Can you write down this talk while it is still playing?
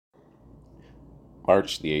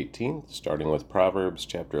March the 18th, starting with Proverbs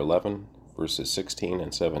chapter 11, verses 16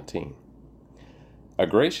 and 17. A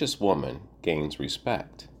gracious woman gains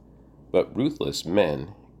respect, but ruthless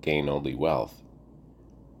men gain only wealth.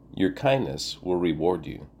 Your kindness will reward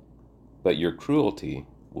you, but your cruelty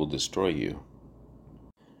will destroy you.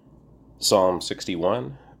 Psalm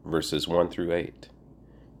 61, verses 1 through 8.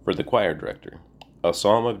 For the choir director, a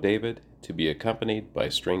psalm of David to be accompanied by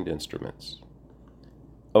stringed instruments.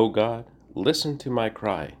 O God, listen to my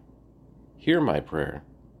cry. Hear my prayer.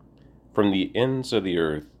 From the ends of the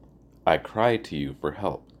earth, I cry to you for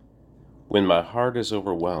help. When my heart is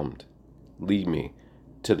overwhelmed, lead me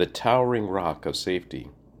to the towering rock of safety.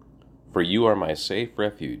 For you are my safe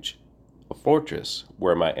refuge, a fortress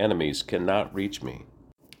where my enemies cannot reach me.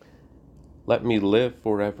 Let me live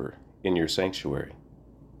forever in your sanctuary,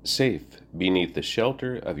 safe beneath the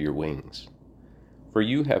shelter of your wings. For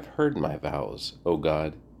you have heard my vows, O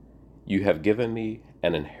God. You have given me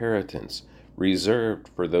an inheritance reserved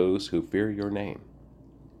for those who fear your name.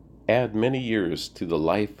 Add many years to the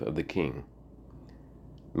life of the king.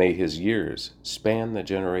 May his years span the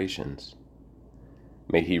generations.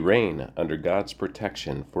 May he reign under God's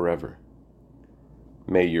protection forever.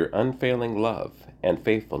 May your unfailing love and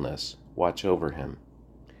faithfulness watch over him.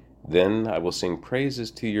 Then I will sing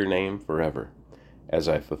praises to your name forever, as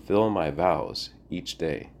I fulfill my vows each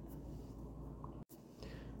day.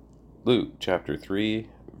 Luke chapter 3,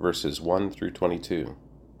 verses 1 through 22.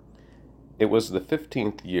 It was the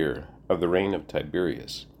 15th year of the reign of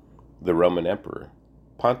Tiberius, the Roman emperor.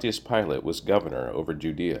 Pontius Pilate was governor over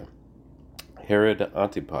Judea. Herod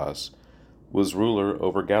Antipas was ruler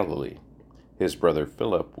over Galilee. His brother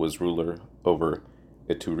Philip was ruler over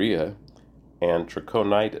Iturea and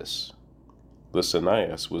Trachonitis.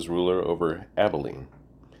 Lysanias was ruler over Abilene.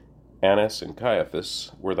 Annas and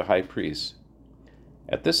Caiaphas were the high priests.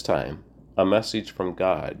 At this time, a message from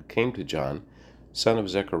God came to John, son of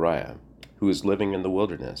Zechariah, who was living in the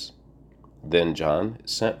wilderness. Then John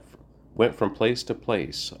went from place to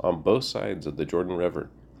place on both sides of the Jordan River,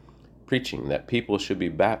 preaching that people should be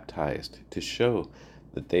baptized to show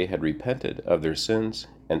that they had repented of their sins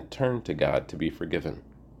and turned to God to be forgiven.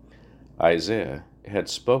 Isaiah had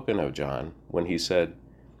spoken of John when he said,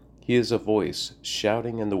 "He is a voice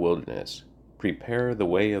shouting in the wilderness, 'Prepare the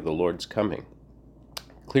way of the Lord's coming.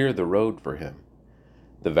 Clear the road for him.'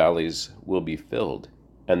 The valleys will be filled,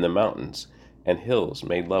 and the mountains and hills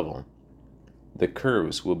made level. The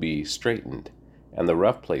curves will be straightened, and the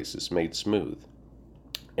rough places made smooth.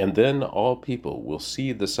 And then all people will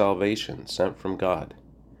see the salvation sent from God."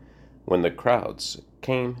 When the crowds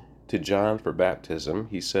came to John for baptism,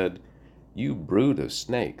 he said, "You brood of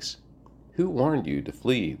snakes, who warned you to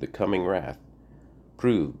flee the coming wrath?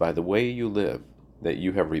 Prove by the way you live that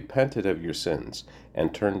you have repented of your sins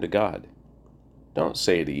and turned to God. Don't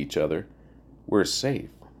say to each other, 'We're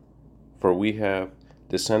safe, for we have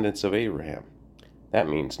descendants of Abraham.' That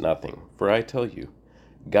means nothing, for I tell you,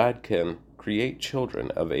 God can create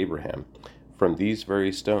children of Abraham from these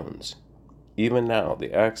very stones. Even now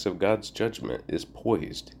the axe of God's judgment is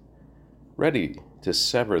poised, ready to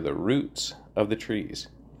sever the roots of the trees.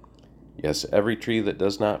 Yes, every tree that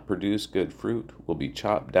does not produce good fruit will be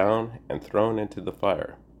chopped down and thrown into the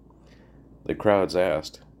fire." The crowds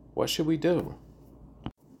asked, "What should we do?"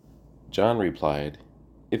 John replied,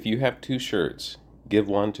 "If you have 2 shirts, give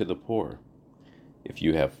one to the poor. If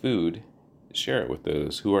you have food, share it with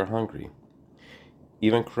those who are hungry."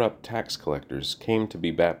 Even corrupt tax collectors came to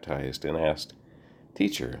be baptized and asked,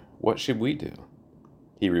 "Teacher, what should we do?"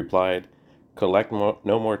 He replied, "Collect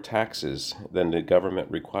no more taxes than the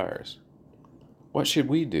government requires." "What should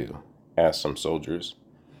we do?" asked some soldiers.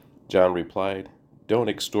 John replied, "Don't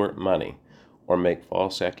extort money or make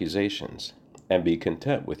false accusations, and be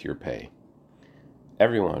content with your pay."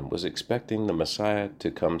 Everyone was expecting the Messiah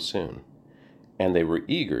to come soon, and they were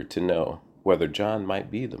eager to know whether John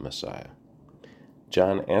might be the Messiah.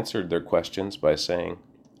 John answered their questions by saying,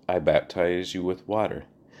 "I baptize you with water,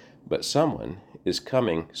 but someone is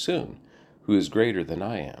coming soon who is greater than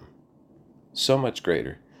I am, so much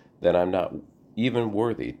greater that I'm not even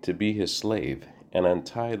worthy to be his slave and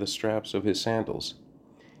untie the straps of his sandals.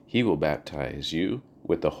 He will baptize you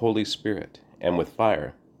with the Holy Spirit and with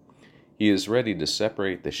fire. He is ready to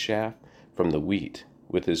separate the chaff from the wheat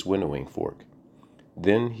with his winnowing fork.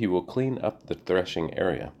 Then he will clean up the threshing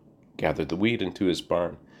area, gather the wheat into his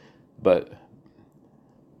barn, but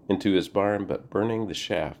burning the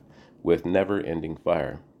chaff with never-ending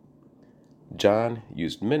fire." John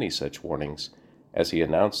used many such warnings as he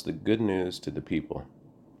announced the good news to the people.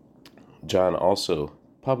 John also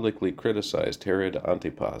publicly criticized Herod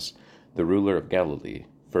Antipas, the ruler of Galilee,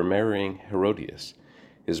 for marrying Herodias,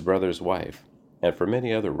 his brother's wife, and for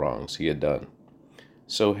many other wrongs he had done.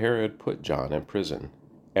 So Herod put John in prison,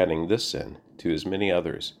 adding this sin to his many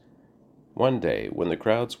others. One day, when the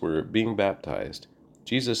crowds were being baptized,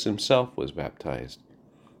 Jesus himself was baptized.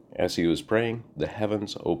 As he was praying, the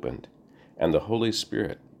heavens opened, and the Holy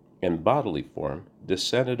Spirit, in bodily form,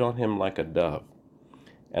 descended on him like a dove.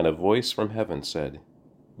 And a voice from heaven said,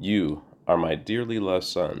 "You are my dearly loved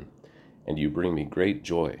Son, and you bring me great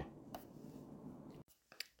joy."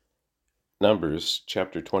 Numbers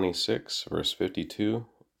chapter 26, verse 52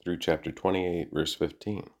 through chapter 28, verse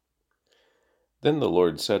 15. Then the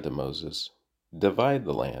Lord said to Moses, "Divide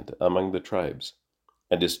the land among the tribes,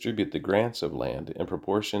 and distribute the grants of land in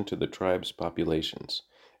proportion to the tribes' populations,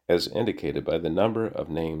 as indicated by the number of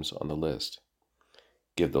names on the list.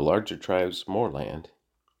 Give the larger tribes more land,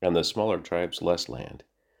 and the smaller tribes less land,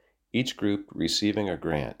 each group receiving a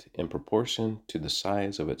grant in proportion to the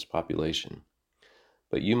size of its population.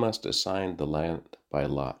 But you must assign the land by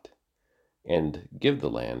lot, and give the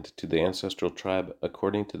land to the ancestral tribe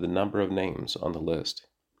according to the number of names on the list.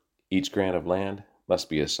 Each grant of land must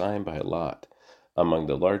be assigned by lot among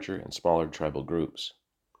the larger and smaller tribal groups.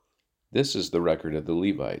 This is the record of the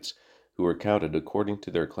Levites, who were counted according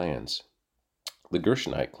to their clans. The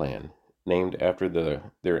Gershonite clan, named after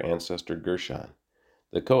their ancestor Gershon.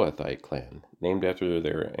 The Kohathite clan, named after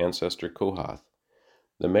their ancestor Kohath.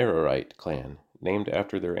 The Merarite clan, named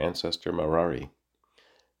after their ancestor Merari.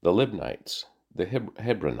 The Libnites, the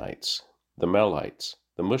Hebronites, the Melites,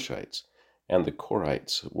 the Mushites, and the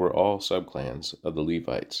Korites were all subclans of the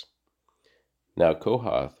Levites. Now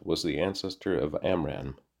Kohath was the ancestor of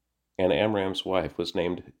Amram, and Amram's wife was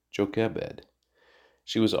named Jochebed.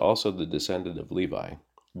 She was also the descendant of Levi,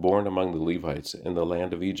 born among the Levites in the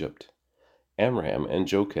land of Egypt. Amram and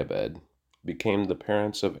Jochebed became the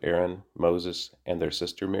parents of Aaron, Moses, and their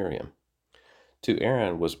sister Miriam. To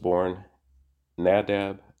Aaron was born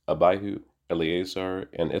Nadab, Abihu, Eleazar,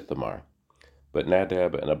 and Ithamar. But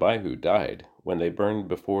Nadab and Abihu died when they burned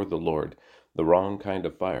before the Lord the wrong kind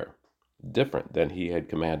of fire, different than he had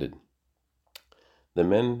commanded. The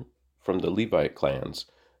men from the Levite clans,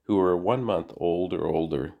 who were 1 month old or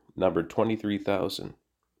older, numbered 23,000,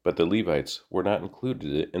 but the Levites were not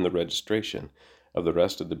included in the registration of the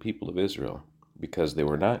rest of the people of Israel, because they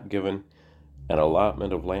were not given an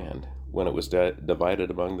allotment of land when it was divided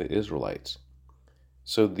among the Israelites.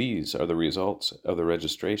 So these are the results of the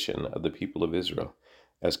registration of the people of Israel,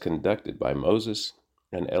 as conducted by Moses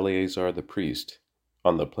and Eleazar the priest,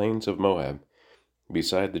 on the plains of Moab,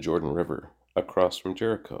 beside the Jordan River, across from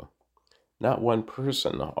Jericho. Not one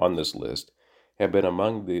person on this list had been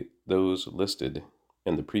among those listed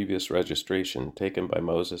in the previous registration taken by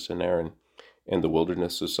Moses and Aaron in the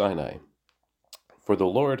wilderness of Sinai. For the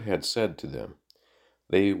Lord had said to them,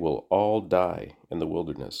 "They will all die in the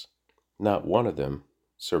wilderness. Not one of them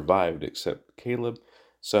survived except Caleb,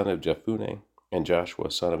 son of Jephunneh, and Joshua,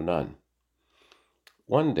 son of Nun."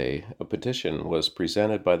 One day a petition was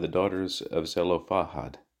presented by the daughters of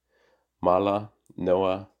Zelophehad, Mahlah,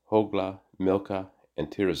 Noah, Hoglah, Milcah,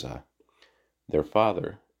 and Tirzah. Their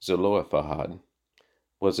father, Zelophehad,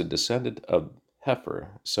 was a descendant of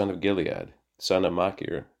Hepher, son of Gilead, son of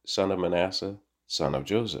Machir, son of Manasseh, son of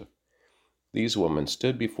Joseph. These women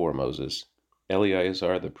stood before Moses,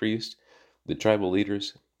 Eleazar the priest, the tribal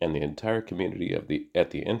leaders, and the entire community at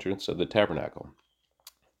the entrance of the tabernacle.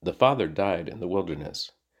 "The father died in the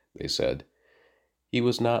wilderness," they said. "He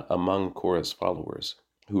was not among Korah's followers,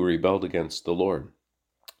 who rebelled against the Lord.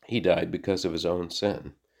 He died because of his own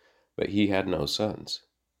sin, but he had no sons.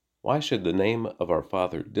 Why should the name of our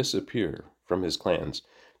father disappear from his clans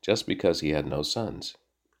just because he had no sons?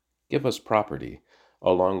 Give us property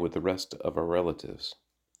along with the rest of our relatives."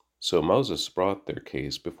 So Moses brought their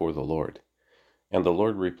case before the Lord, and the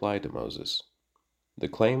Lord replied to Moses, "The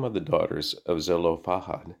claim of the daughters of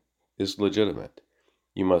Zelophehad is legitimate.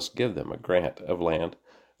 You must give them a grant of land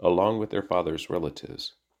along with their father's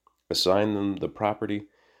relatives. Assign them the property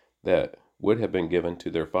that would have been given to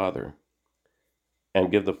their father,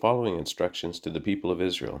 and give the following instructions to the people of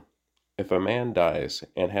Israel. If a man dies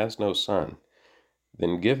and has no son,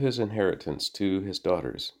 then give his inheritance to his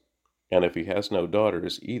daughters, and if he has no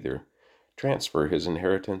daughters either, transfer his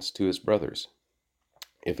inheritance to his brothers.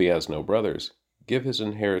 If he has no brothers, give his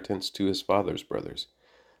inheritance to his father's brothers.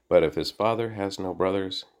 But if his father has no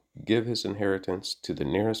brothers, give his inheritance to the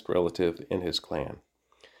nearest relative in his clan.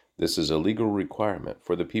 This is a legal requirement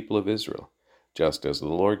for the people of Israel, just as the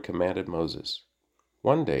Lord commanded Moses."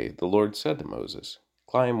 One day the Lord said to Moses,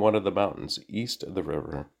 "Climb one of the mountains east of the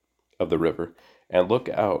river, and look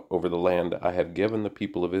out over the land I have given the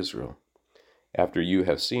people of Israel. After you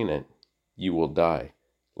have seen it, you will die,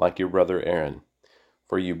 like your brother Aaron,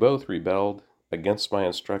 for you both rebelled against my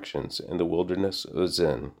instructions in the wilderness of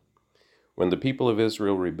Zin. When the people of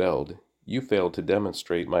Israel rebelled, you failed to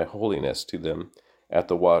demonstrate my holiness to them at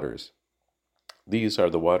the waters. These are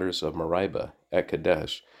the waters of Meribah at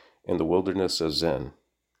Kadesh in the wilderness of Zin.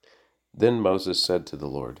 Then Moses said to the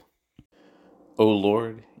Lord, O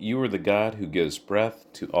Lord, you are the God who gives breath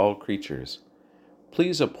to all creatures.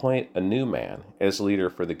 Please appoint a new man as leader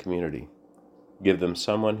for the community. Give them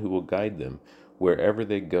someone who will guide them wherever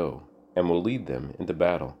they go and will lead them into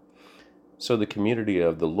battle. So the community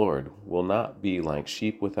of the Lord will not be like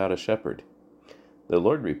sheep without a shepherd. The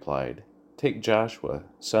Lord replied, Take Joshua,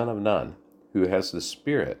 son of Nun, who has the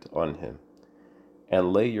Spirit on him,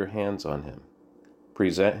 and lay your hands on him.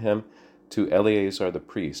 Present him to Eleazar the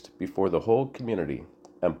priest before the whole community,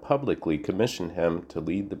 and publicly commission him to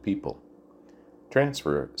lead the people.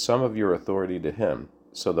 Transfer some of your authority to him,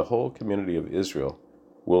 so the whole community of Israel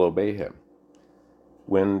will obey him.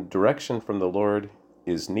 When direction from the Lord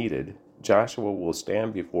is needed, Joshua will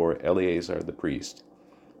stand before Eleazar the priest,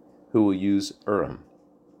 who will use Urim,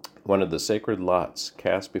 one of the sacred lots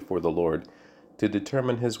cast before the Lord, to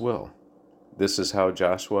determine his will. This is how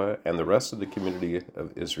Joshua and the rest of the community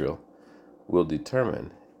of Israel will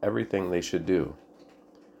determine everything they should do.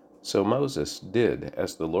 So Moses did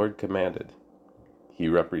as the Lord commanded.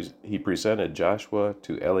 He presented Joshua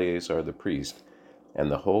to Eleazar the priest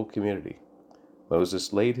and the whole community.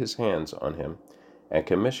 Moses laid his hands on him and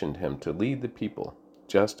commissioned him to lead the people,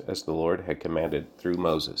 just as the Lord had commanded through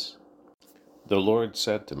Moses. The Lord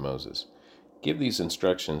said to Moses, Give these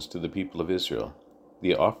instructions to the people of Israel.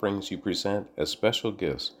 The offerings you present as special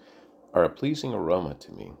gifts are a pleasing aroma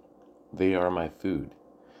to me. They are my food.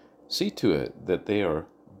 See to it that they are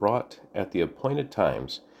brought at the appointed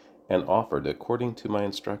times and offered according to my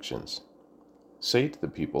instructions. Say to the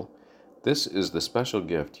people, This is the special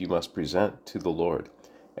gift you must present to the Lord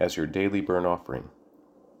as your daily burnt offering.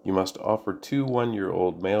 You must offer 2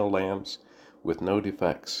 one-year-old male lambs with no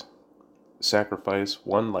defects. Sacrifice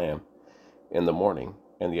 1 lamb in the morning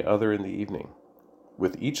and the other in the evening.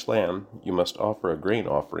 With each lamb you must offer a grain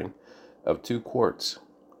offering of 2 quarts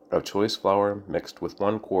of choice flour mixed with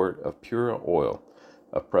 1 quart of pure oil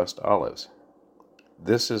of pressed olives.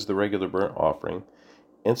 This is the regular burnt offering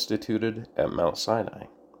instituted at Mount Sinai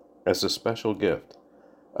as a special gift,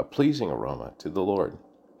 a pleasing aroma to the Lord.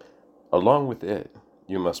 Along with it,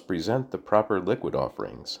 you must present the proper liquid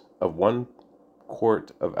offerings of 1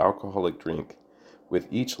 quart of alcoholic drink with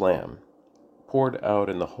each lamb, poured out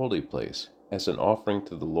in the holy place as an offering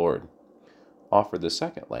to the Lord. Offer the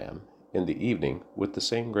second lamb in the evening with the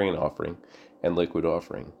same grain offering and liquid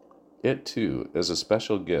offering. It too is a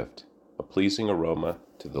special gift, a pleasing aroma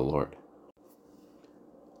to the Lord.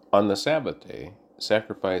 On the Sabbath day,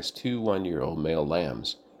 sacrifice 2 one-year-old male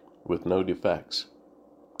lambs with no defects.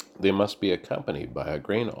 They must be accompanied by a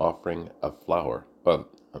grain offering of flour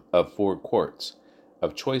of 4 quarts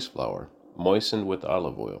of choice flour moistened with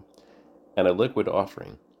olive oil, and a liquid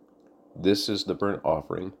offering. This is the burnt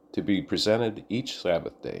offering to be presented each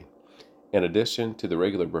Sabbath day, in addition to the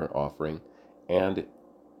regular burnt offering and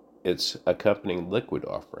its accompanying liquid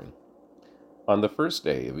offering. On the first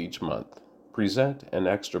day of each month, present an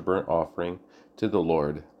extra burnt offering to the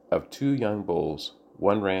Lord of 2 young bulls,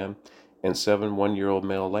 1 ram, and 7 one-year-old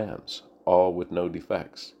male lambs, all with no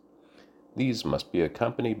defects. These must be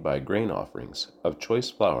accompanied by grain offerings of choice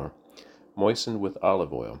flour moistened with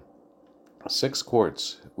olive oil, 6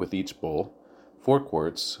 quarts with each bull, 4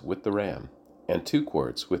 quarts with the ram, and 2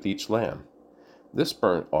 quarts with each lamb. This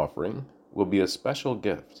burnt offering will be a special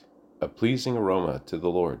gift, a pleasing aroma to the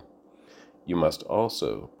Lord. You must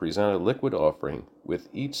also present a liquid offering with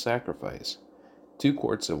each sacrifice, 2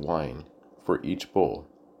 quarts of wine for each bull,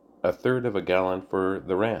 1/3 of a gallon for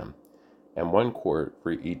the ram, and 1 quart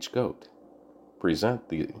for each goat.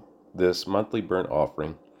 Present this monthly burnt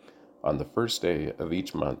offering on the first day of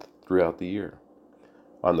each month throughout the year.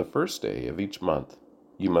 On the first day of each month,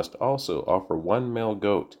 you must also offer 1 male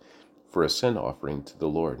goat for a sin offering to the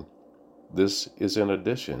Lord. This is in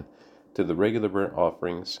addition to the regular burnt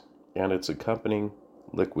offerings and its accompanying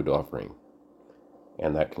liquid offering.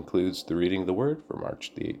 And that concludes the reading of the Word for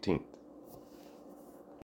March the 18th.